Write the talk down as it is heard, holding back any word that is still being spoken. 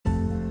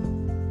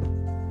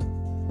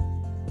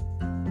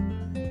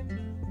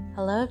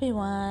Hello,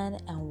 everyone,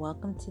 and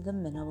welcome to the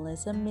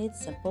Minimalism Made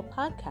Simple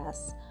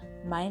podcast.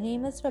 My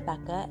name is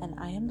Rebecca, and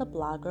I am the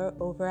blogger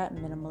over at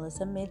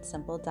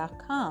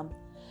minimalismmadesimple.com.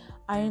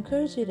 I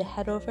encourage you to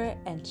head over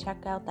and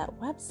check out that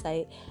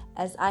website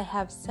as I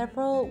have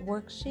several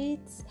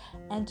worksheets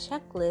and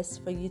checklists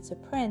for you to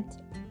print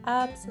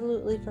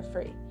absolutely for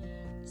free.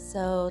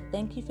 So,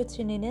 thank you for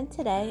tuning in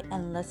today,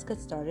 and let's get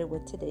started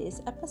with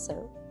today's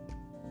episode.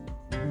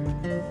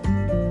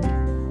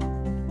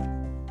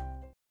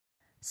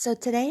 So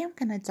today I'm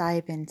going to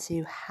dive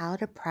into how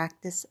to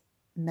practice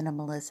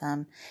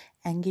minimalism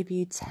and give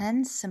you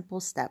 10 simple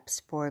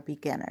steps for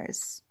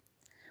beginners.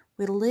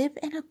 We live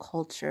in a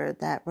culture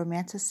that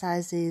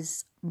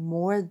romanticizes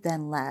more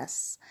than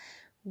less,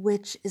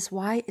 which is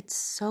why it's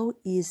so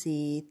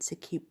easy to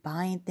keep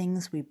buying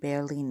things we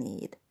barely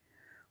need.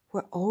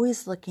 We're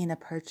always looking to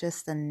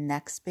purchase the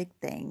next big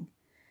thing.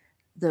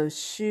 Those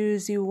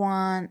shoes you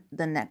want,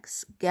 the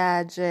next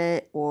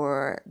gadget,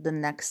 or the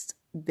next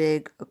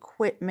big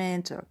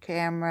equipment or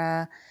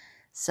camera,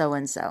 so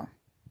and so.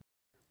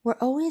 We're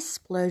always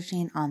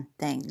splurging on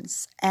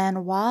things,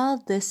 and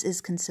while this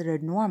is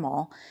considered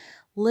normal,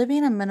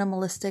 living a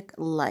minimalistic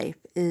life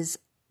is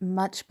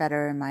much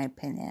better in my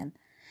opinion.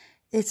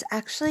 It's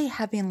actually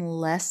having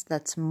less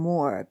that's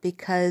more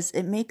because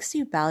it makes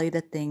you value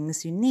the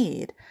things you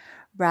need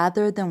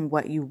rather than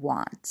what you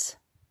want.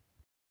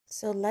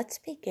 So let's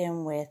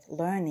begin with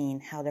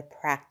learning how to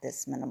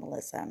practice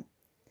minimalism.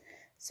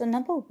 So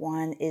number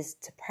one is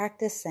to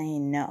practice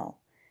saying no.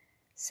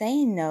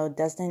 Saying no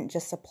doesn't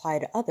just apply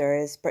to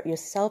others, but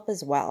yourself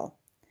as well.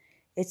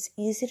 It's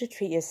easy to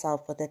treat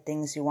yourself with the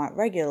things you want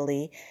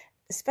regularly,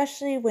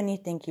 especially when you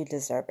think you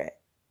deserve it.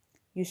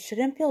 You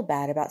shouldn't feel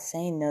bad about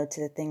saying no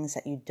to the things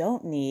that you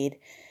don't need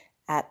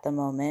at the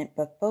moment,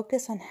 but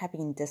focus on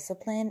having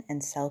discipline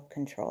and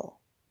self-control.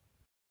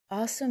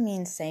 Also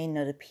means saying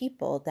no to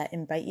people that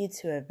invite you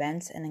to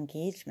events and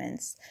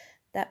engagements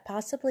that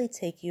possibly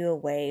take you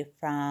away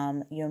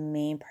from your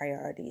main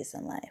priorities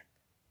in life.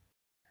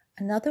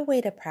 Another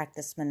way to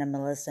practice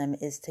minimalism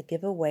is to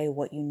give away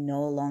what you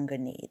no longer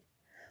need.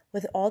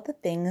 With all the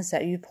things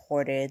that you've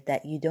hoarded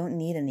that you don't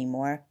need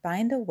anymore,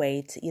 find a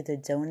way to either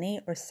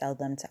donate or sell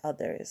them to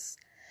others.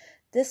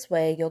 This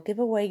way, you'll give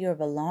away your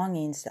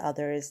belongings to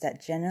others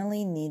that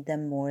generally need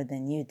them more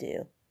than you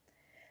do.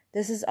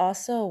 This is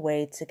also a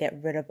way to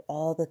get rid of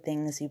all the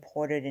things you've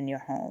hoarded in your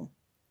home.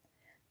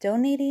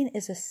 Donating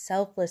is a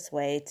selfless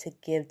way to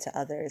give to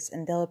others,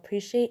 and they'll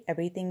appreciate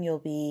everything you'll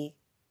be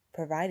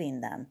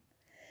providing them.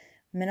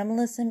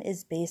 Minimalism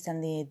is based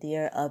on the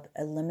idea of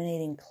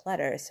eliminating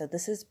clutter, so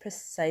this is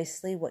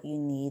precisely what you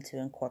need to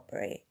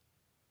incorporate.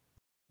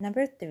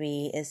 Number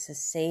 3 is to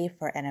save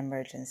for an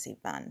emergency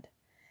fund.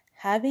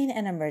 Having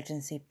an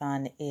emergency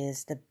fund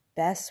is the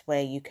best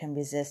way you can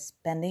resist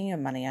spending your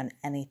money on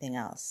anything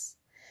else.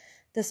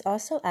 This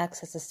also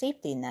acts as a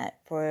safety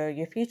net for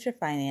your future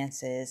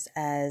finances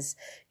as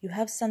you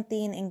have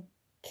something in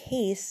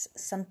case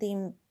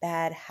something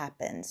bad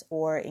happens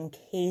or in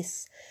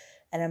case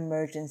an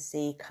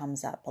emergency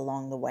comes up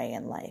along the way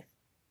in life.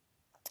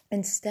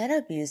 Instead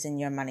of using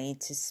your money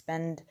to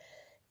spend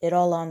it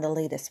all on the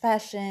latest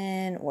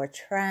fashion or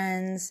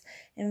trends,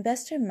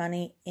 invest your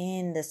money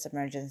in this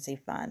emergency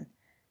fund.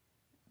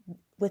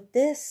 With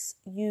this,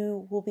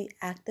 you will be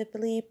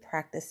actively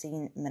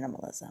practicing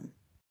minimalism.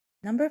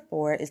 Number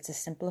 4 is to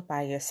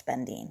simplify your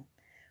spending.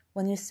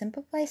 When you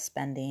simplify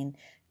spending,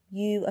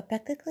 you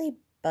effectively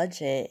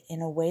budget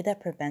in a way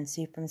that prevents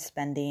you from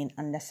spending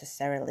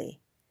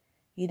unnecessarily.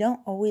 You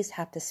don't always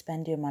have to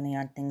spend your money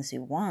on things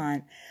you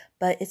want,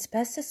 but it's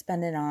best to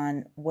spend it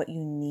on what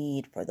you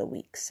need for the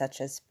week,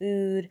 such as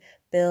food,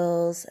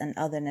 bills, and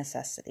other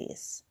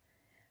necessities.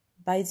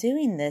 By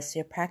doing this,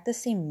 you're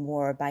practicing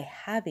more by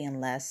having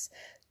less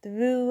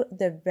through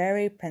the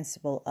very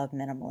principle of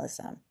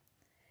minimalism.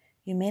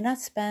 You may not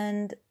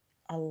spend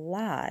a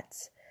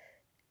lot,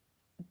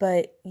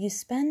 but you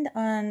spend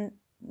on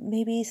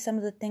maybe some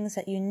of the things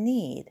that you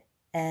need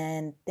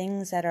and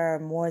things that are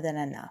more than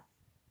enough.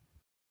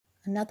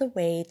 Another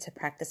way to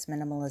practice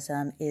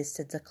minimalism is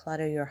to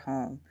declutter your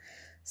home.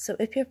 So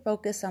if you're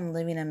focused on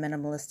living a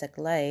minimalistic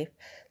life,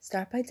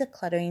 start by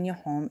decluttering your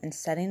home and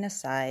setting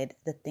aside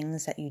the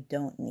things that you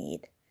don't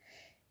need.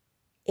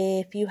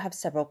 If you have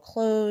several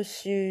clothes,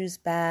 shoes,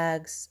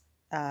 bags,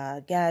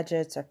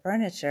 gadgets, or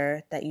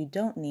furniture that you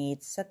don't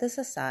need, set this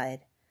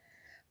aside.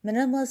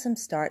 Minimalism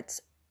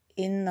starts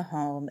in the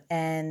home,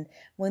 and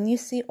when you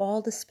see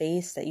all the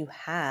space that you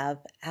have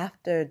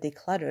after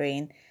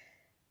decluttering,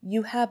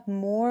 you have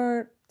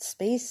more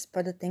space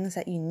for the things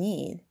that you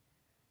need.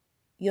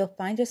 You'll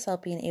find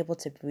yourself being able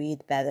to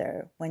breathe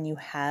better when you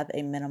have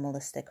a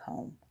minimalistic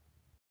home.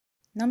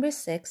 Number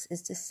 6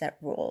 is to set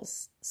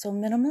rules. So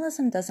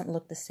minimalism doesn't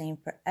look the same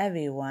for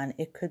everyone.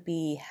 It could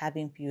be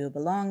having fewer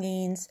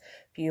belongings,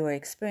 fewer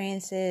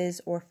experiences,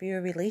 or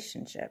fewer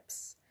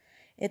relationships.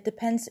 It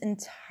depends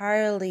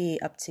entirely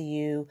up to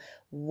you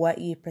what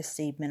you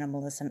perceive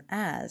minimalism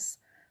as.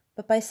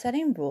 But by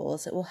setting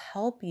rules, it will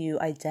help you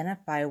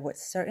identify what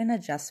certain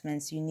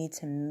adjustments you need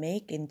to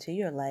make into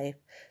your life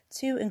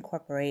to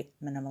incorporate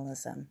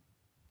minimalism.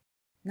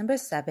 Number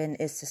 7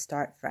 is to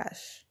start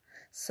fresh.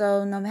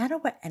 So no matter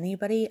what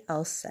anybody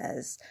else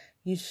says,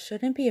 you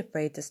shouldn't be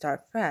afraid to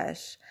start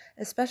fresh,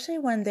 especially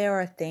when there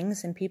are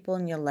things and people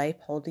in your life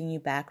holding you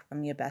back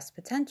from your best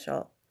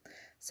potential.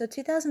 So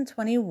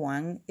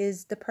 2021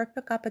 is the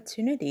perfect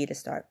opportunity to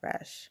start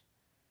fresh.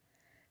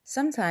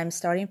 Sometimes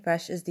starting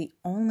fresh is the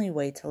only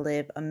way to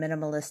live a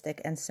minimalistic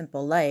and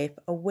simple life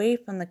away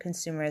from the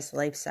consumerist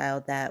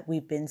lifestyle that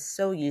we've been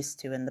so used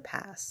to in the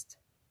past.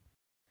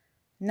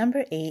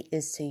 Number 8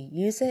 is to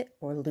use it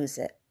or lose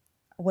it.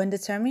 When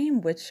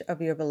determining which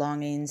of your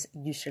belongings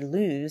you should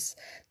lose,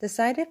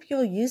 decide if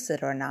you'll use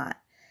it or not.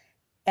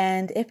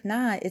 And if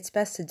not, it's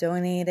best to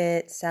donate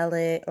it, sell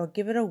it, or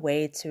give it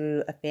away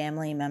to a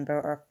family member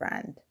or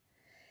friend.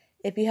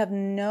 If you have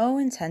no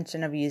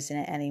intention of using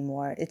it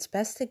anymore, it's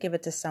best to give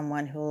it to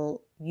someone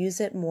who'll use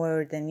it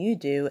more than you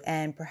do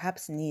and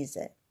perhaps needs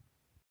it.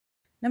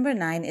 Number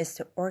 9 is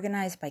to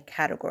organize by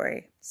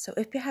category. So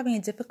if you're having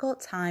a difficult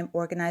time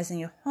organizing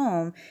your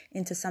home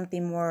into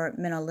something more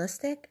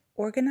minimalistic,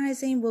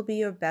 organizing will be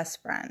your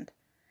best friend.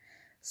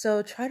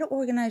 So try to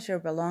organize your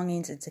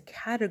belongings into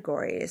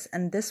categories,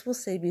 and this will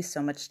save you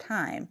so much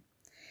time.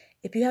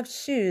 If you have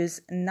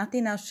shoes,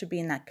 nothing else should be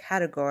in that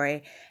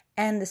category,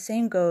 and the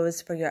same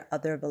goes for your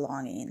other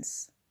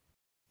belongings.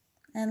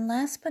 And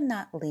last but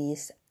not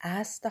least,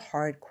 ask the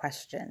hard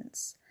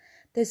questions.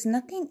 There's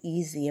nothing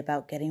easy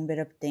about getting rid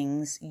of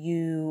things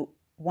you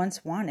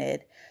once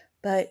wanted,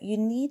 but you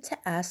need to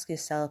ask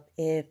yourself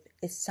if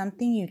it's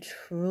something you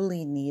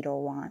truly need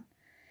or want.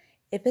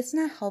 If it's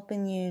not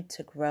helping you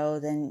to grow,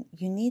 then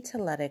you need to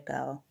let it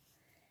go.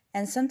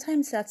 And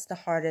sometimes that's the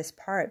hardest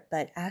part,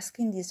 but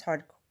asking these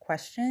hard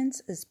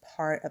questions is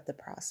part of the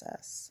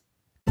process.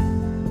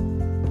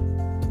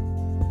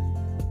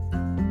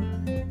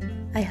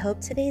 I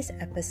hope today's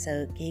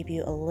episode gave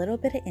you a little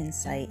bit of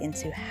insight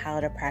into how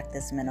to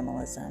practice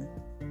minimalism.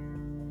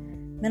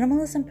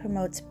 Minimalism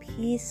promotes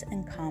peace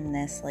and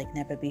calmness like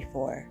never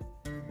before.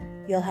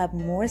 You'll have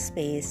more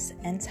space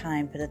and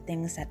time for the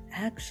things that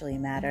actually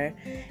matter,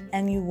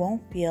 and you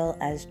won't feel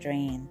as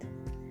drained.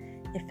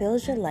 It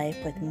fills your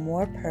life with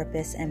more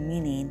purpose and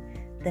meaning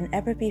than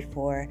ever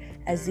before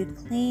as you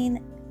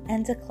clean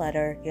and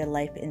declutter your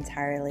life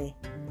entirely.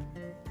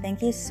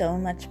 Thank you so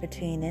much for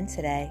tuning in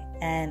today,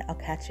 and I'll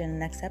catch you in the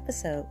next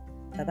episode.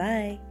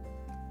 Bye-bye.